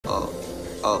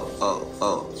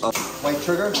White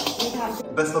sugar?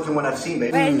 Best looking one I've seen,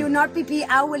 baby. When you not pee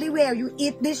out really well, you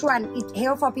eat this one. It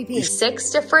help for pee.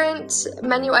 6 different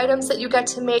menu items that you get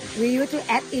to make. We used to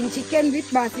add in chicken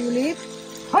with basil leaf.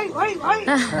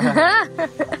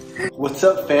 What's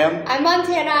up, fam? I'm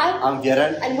Montana. I'm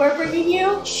Geran. And we're bringing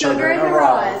you Sugar in the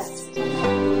Raws.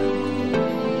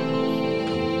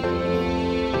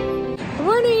 Good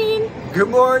morning. Good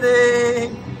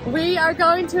morning. We are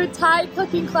going to a Thai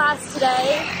cooking class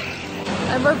today.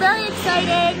 And we're very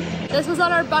excited. This was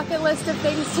on our bucket list of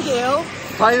things to do.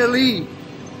 Finally.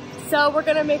 So we're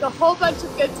gonna make a whole bunch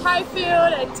of good Thai food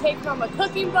and take home a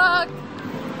cooking book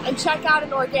and check out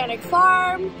an organic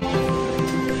farm.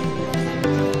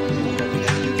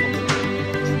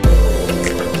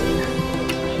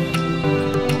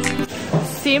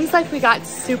 Seems like we got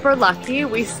super lucky.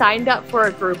 We signed up for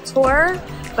a group tour,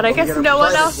 but I guess no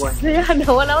one else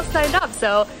signed up.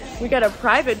 So we got a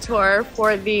private tour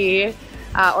for the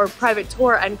or private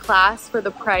tour and class for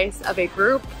the price of a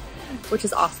group, which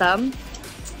is awesome.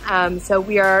 So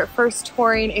we are first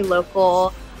touring a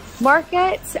local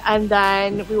market, and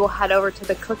then we will head over to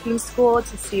the cooking school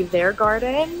to see their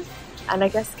garden and I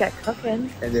guess get cooking.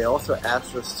 And they also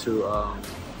asked us to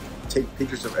take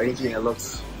pictures of anything that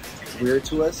looks weird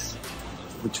to us.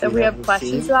 Which we have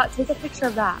questions about. Take a picture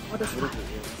of that. What is that?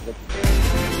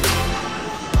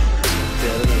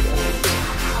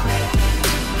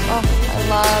 Oh, I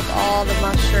love all the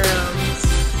mushrooms.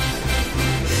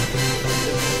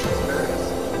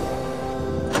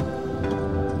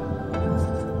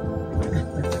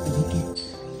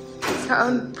 It's our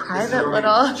own private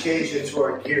little... Change it to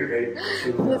our gear, baby.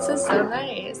 This is so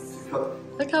nice.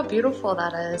 Look how beautiful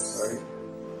that is. Sorry.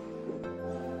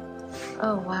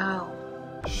 Oh, wow.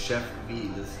 Chef V,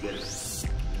 let's get it.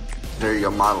 There you go,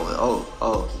 model it.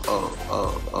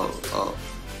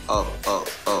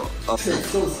 It's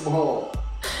so small.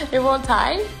 It won't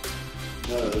tie?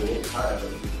 No, it won't tie.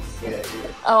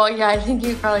 Oh, yeah, I think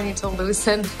you probably need to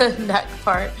loosen the neck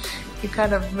part. You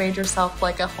kind of made yourself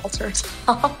like a halter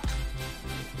top.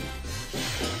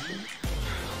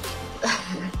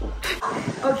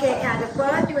 Okay, the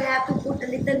first you have to put a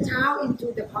little towel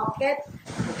into the pocket.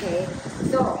 Okay,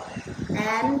 so,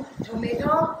 and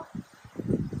tomato.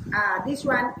 This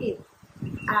one is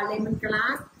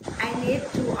lemongrass. I need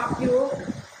 2 of you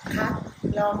cut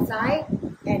long side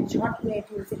and short way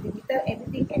 2 centimeter.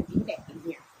 Everything can be that in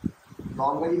here.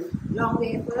 Long way? Long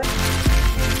way first.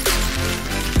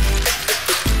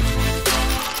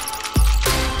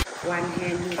 One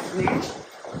hand you smash,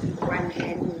 one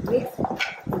hand you mix,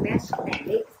 smash and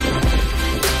mix.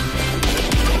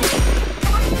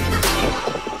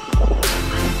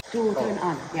 To turn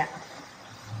on, yeah.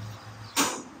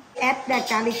 Add the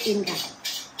garlic in.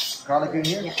 Garlic in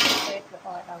here? Yeah. Spread the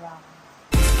oil around.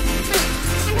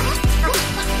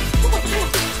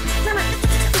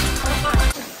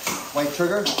 White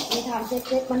sugar?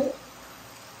 Check money.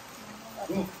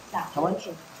 How much?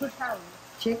 2 times.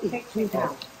 Check it 2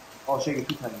 times. Oh, shake it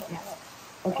 2 times.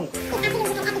 Yeah. Okay.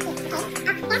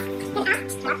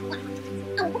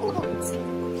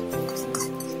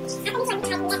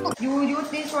 You use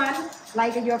this one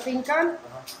like your finger.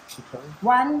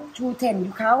 1 to 10.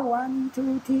 You count 1,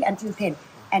 2, 3 until 10,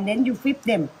 and then you flip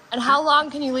them. And how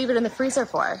long can you leave it in the freezer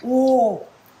for? Oh,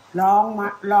 long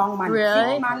month.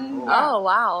 Really? 6 months, yeah. Oh,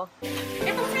 wow.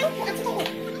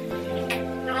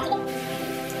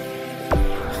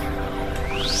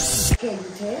 Okay,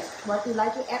 you taste what you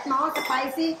like to add more.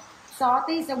 Spicy,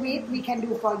 salty, sweet, we can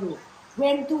do for you.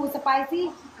 When too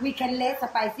spicy, we can less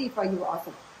spicy for you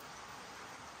also.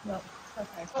 No.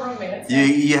 Okay.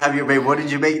 You have your babe. What did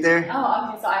you make there? Oh,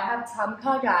 okay. So I have tom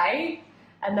kha gai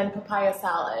and then papaya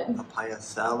salad. Papaya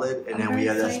salad, and then we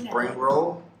have that spring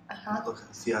roll. Look,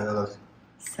 see how that looks.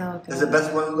 So good. It's the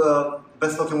best one,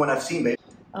 best looking one I've seen, babe.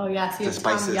 Oh yeah, see, The it's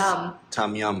tom spices. yum.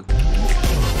 Tom yum.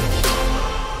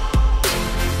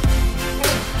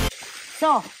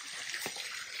 So,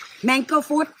 mango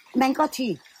fruit, mango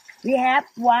tea. We have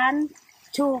 1,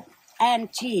 2, and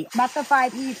 3. Butterfly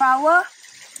pea flower.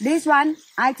 This one,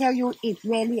 I tell you, it's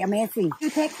really amazing.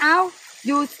 You take out,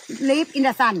 you leave in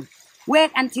the sun. Wait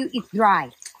until it's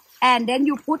dry. And then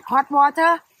you put hot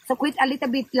water, squeeze a little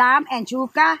bit lime and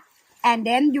sugar, and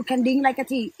then you can drink like a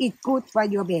tea. It's good for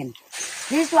your brain.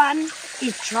 This one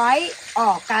is chai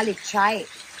or garlic chai.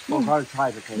 Oh, garlic chai,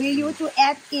 okay. We used to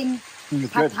add in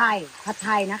pad thai,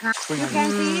นะคะ. You can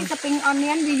see spring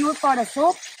onion we use for the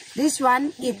soup. This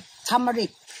one is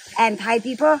turmeric. And Thai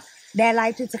people, they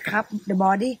like to scrub the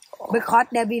body because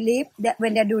they believe that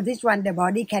when they do this one, the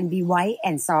body can be white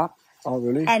and soft. Oh,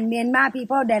 really? And Myanmar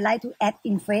people, they like to add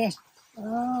in fresh.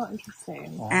 Oh,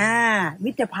 interesting.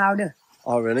 With the powder.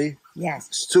 Oh, really?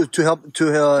 Yes. To help with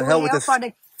the for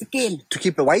the skin. to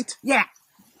keep it white. Yeah.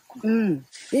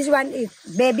 This one is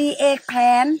baby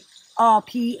eggplant or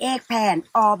pea eggplant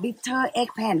or bitter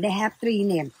eggplant. They have 3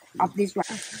 names of this one.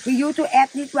 We used to add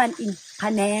this one in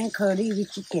Penang curry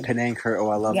with chicken. Penang curry. Oh,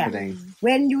 I love Penang.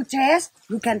 When you taste,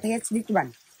 you can taste this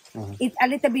one. It's a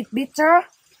little bit bitter,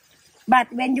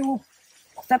 but when you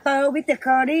stir with the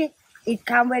curry, it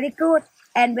comes very good.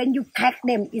 And when you crack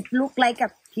them, it looks like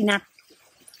a peanut,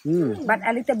 but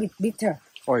a little bit bitter.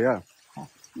 Oh yeah.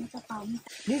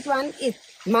 This one is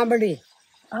mulberry.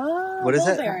 Oh, What is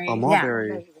it? mulberry. Oh,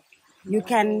 mulberry. You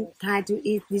can try to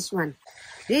eat this one.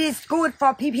 This is good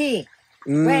for pee.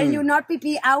 When you not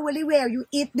pee out very well, you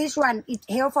eat this one. It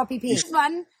help for pee. This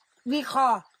one we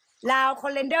call loud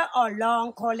coriander or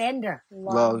long coriander.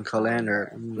 Long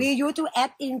coriander. We used to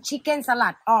add in chicken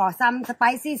salad or some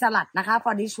spicy salad นะคะ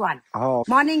for this one. Oh.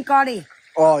 Morning glory.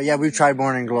 Oh yeah, we've tried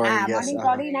morning glory. Yes. Morning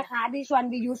glory นะคะ This one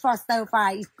we use for stir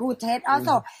fry. It's good taste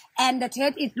also, and the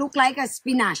taste it look like a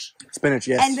spinach. Spinach,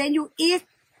 yes. And when you eat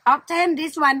often,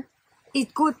 this one is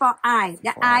good for eye.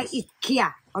 The eye is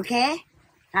clear, okay?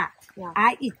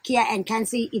 Eye is clear and can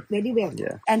see it very well.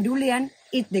 Yeah. And durian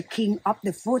is the king of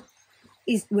the food.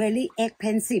 It's very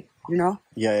expensive, you know.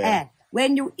 Yeah. And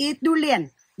when you eat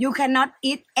durian, you cannot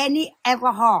eat any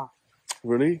alcohol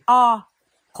Really? or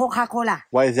Coca-Cola.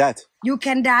 Why is that? You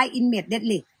can die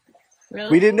immediately.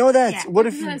 Really? We didn't know that. Yeah. What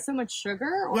if? Isn't that so much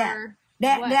sugar? Or They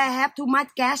have too much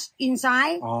gas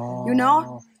inside. Oh. You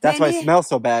know. That's why it smells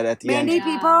so bad at the Many end.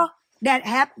 people that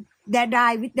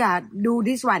die with do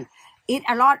this one, eat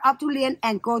a lot of durian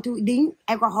and go to drink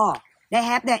alcohol. They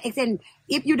have the extent.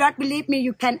 If you don't believe me,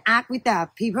 you can ask with the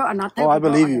people or not. Oh, I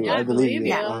believe you. Yeah, I believe you.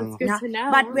 Yeah, it's good to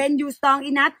know. But when you strong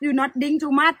enough, you not drink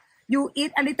too much. You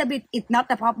eat a little bit. It's not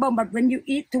the problem. But when you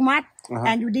eat too much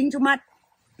and you drink too much,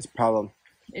 It's a problem.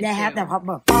 they have the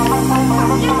problem.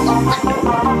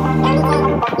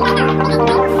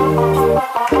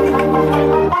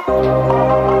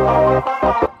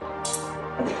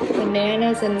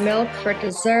 Bananas and milk for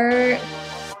dessert.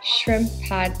 Shrimp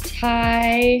pad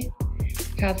thai.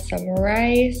 Have some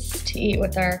rice to eat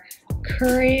with our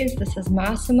curries. This is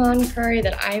Masaman curry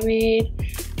that I made.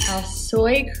 Khao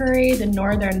soy curry, the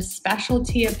northern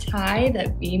specialty of Thai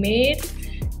that we made.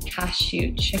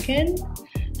 Cashew chicken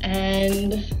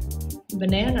and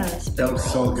bananas. That was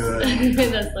so good.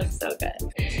 It does look so good.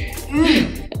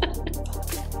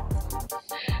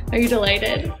 Are you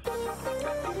delighted?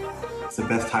 It's the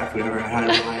best Thai food I've ever had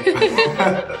in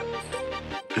my life.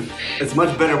 It's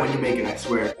much better when you make it, I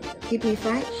swear. Keep me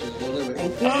fried.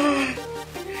 Thank you.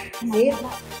 See?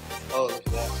 Oh, look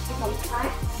at that.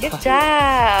 Good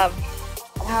job.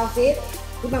 How's it?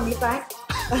 Keep me fried.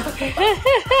 Okay,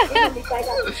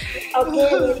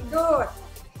 very good.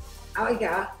 Oh,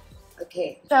 yeah.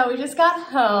 Okay. So we just got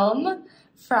home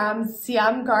from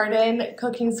Siam Garden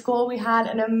Cooking School. We had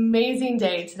an amazing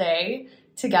day today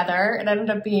together. It ended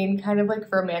up being kind of like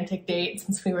a romantic date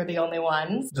since we were the only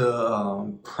ones.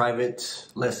 The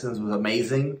private lessons was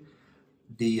amazing.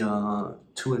 The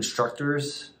 2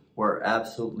 instructors were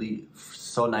absolutely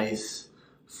so nice,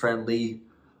 friendly,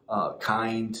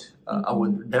 kind. I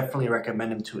would definitely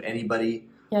recommend them to anybody.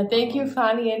 Yeah, thank you,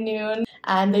 Fani and Noon.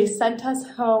 And they sent us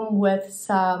home with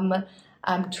some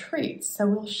treats, so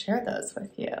we'll share those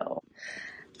with you.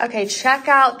 Okay, check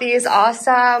out these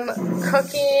awesome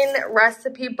cooking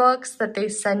recipe books that they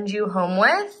send you home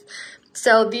with.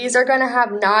 So these are gonna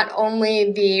have not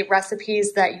only the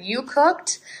recipes that you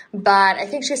cooked, but I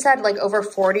think she said like over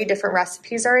 40 different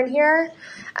recipes are in here.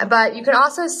 But you can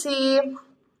also see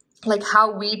like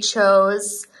how we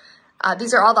chose.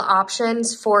 These are all the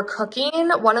options for cooking.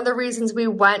 One of the reasons we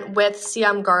went with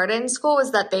Siam Garden School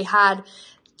is that they had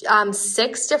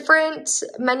 6 different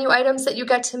menu items that you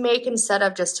get to make instead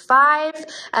of just 5.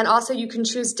 And also you can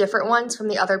choose different ones from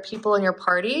the other people in your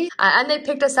party. And they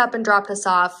picked us up and dropped us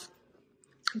off.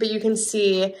 But you can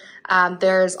see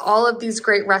there's all of these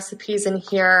great recipes in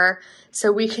here.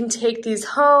 So we can take these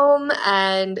home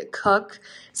and cook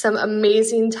some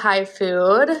amazing Thai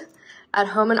food at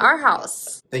home in our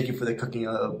house. Thank you for the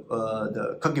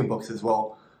cooking books as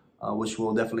well, which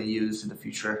we'll definitely use in the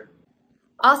future.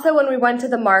 Also, when we went to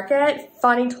the market,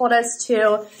 Fani told us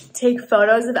to take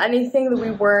photos of anything that we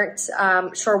weren't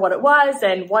sure what it was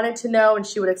and wanted to know, and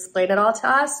she would explain it all to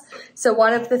us. So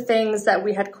one of the things that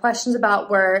we had questions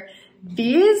about were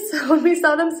these. When we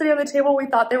saw them sitting on the table, we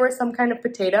thought they were some kind of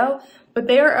potato, but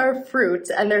they are a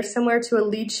fruit, and they're similar to a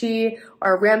lychee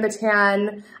or a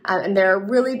rambutan, and they're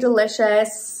really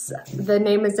delicious. The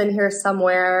name is in here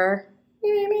somewhere.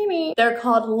 They're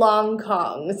called long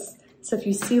kongs. So if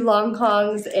you see long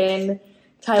kongs in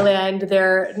Thailand,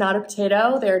 they're not a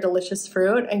potato, they're a delicious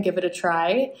fruit, and give it a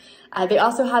try. They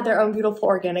also had their own beautiful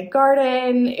organic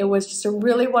garden. It was just a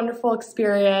really wonderful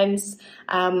experience.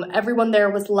 Everyone there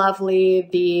was lovely.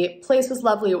 The place was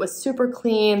lovely. It was super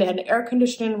clean. They had an air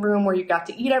conditioning room where you got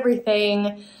to eat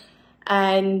everything.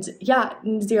 And yeah,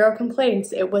 zero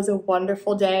complaints. It was a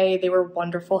wonderful day. They were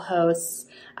wonderful hosts,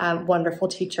 wonderful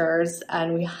teachers,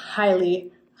 and we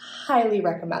highly, highly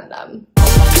recommend them.